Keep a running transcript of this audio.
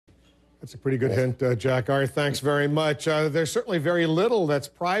That's a pretty good hint, Jack. All right, thanks very much. There's certainly very little that's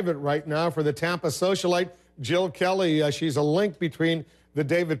private right now for the Tampa socialite, Jill Kelley. She's a link between the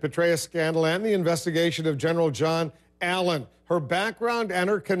David Petraeus scandal and the investigation of General John Allen. Her background and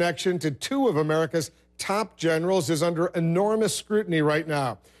her connection to two of America's top generals is under enormous scrutiny right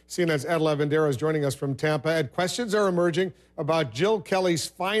now. CNN's Ed Lavendero is joining us from Tampa. Ed, questions are emerging about Jill Kelley's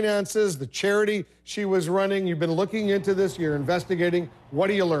finances, the charity she was running. You've been looking into this. You're investigating. What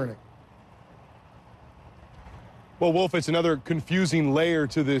are you learning? Well, Wolf, it's another confusing layer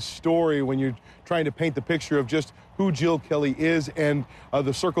to this story when you're trying to paint the picture of just who Jill Kelley is and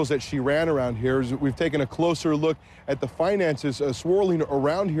the circles that she ran around here. We've taken a closer look at the finances swirling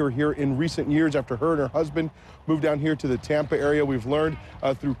around here in recent years after her and her husband moved down here to the Tampa area. We've learned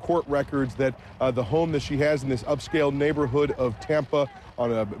through court records that the home that she has in this upscale neighborhood of Tampa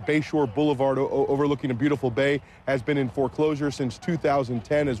on a Bayshore Boulevard overlooking a beautiful bay has been in foreclosure since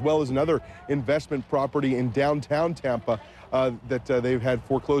 2010, as well as another investment property in downtown Tampa that they've had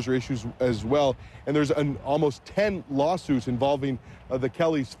foreclosure issues as well. And there's almost 10 lawsuits involving the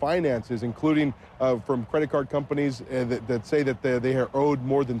Kelley's finances, including from credit card companies that say that they are owed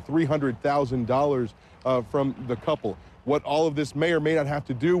more than $300,000 from the couple. What all of this may or may not have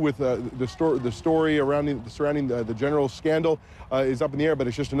to do with the story surrounding the general scandal is up in the air, but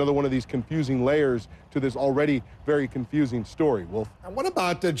it's just another one of these confusing layers to this already very confusing story. Wolf. And what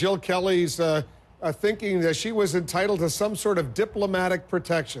about Jill Kelley's thinking that she was entitled to some sort of diplomatic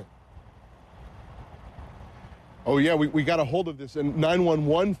protection? Oh, yeah, we got a hold of this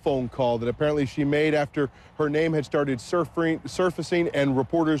 911 phone call that apparently she made after her name had started surfacing and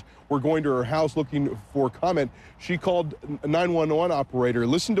reporters were going to her house looking for comment. She called a 911 operator.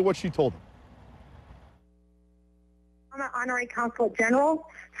 Listen to what she told them. I'm an honorary consul general,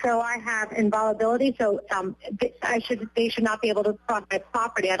 so I have inviolability, so they should not be able to cross my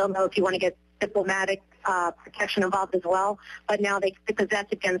property. I don't know if you want to get diplomatic protection involved as well, but now because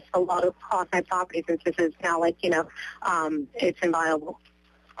that's against the law to cross my property, since this is now it's inviolable.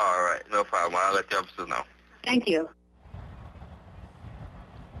 All right, no problem. I'll let the officers know. Thank you.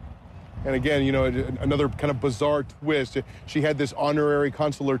 And again, another kind of bizarre twist. She had this honorary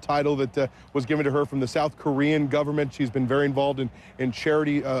consular title that was given to her from the South Korean government. She's been very involved in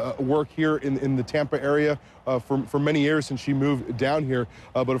charity work here in the Tampa area for many years since she moved down here.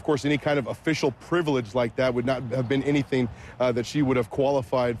 But of course, any kind of official privilege like that would not have been anything that she would have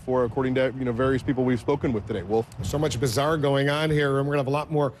qualified for, according to various people we've spoken with today. Wolf. So much bizarre going on here, and we're going to have a lot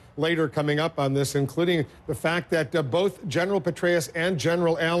more later coming up on this, including the fact that both General Petraeus and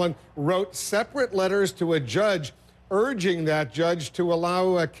General Allen wrote separate letters to a judge urging that judge to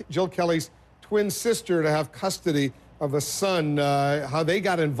allow Jill Kelley's twin sister to have custody of a son. How they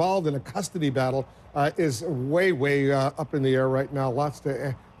got involved in a custody battle is way up in the air right now. Lots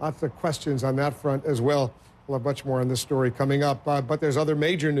of questions on that front as well. We'll have much more on this story coming up. But there's other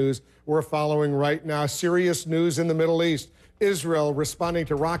major news we're following right now. Serious news in the Middle East. Israel responding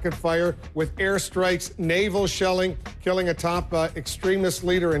to rocket fire with airstrikes, naval shelling, killing a top extremist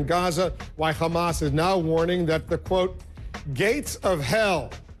leader in Gaza, while Hamas is now warning that the, quote, gates of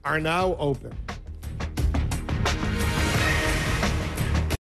hell are now open.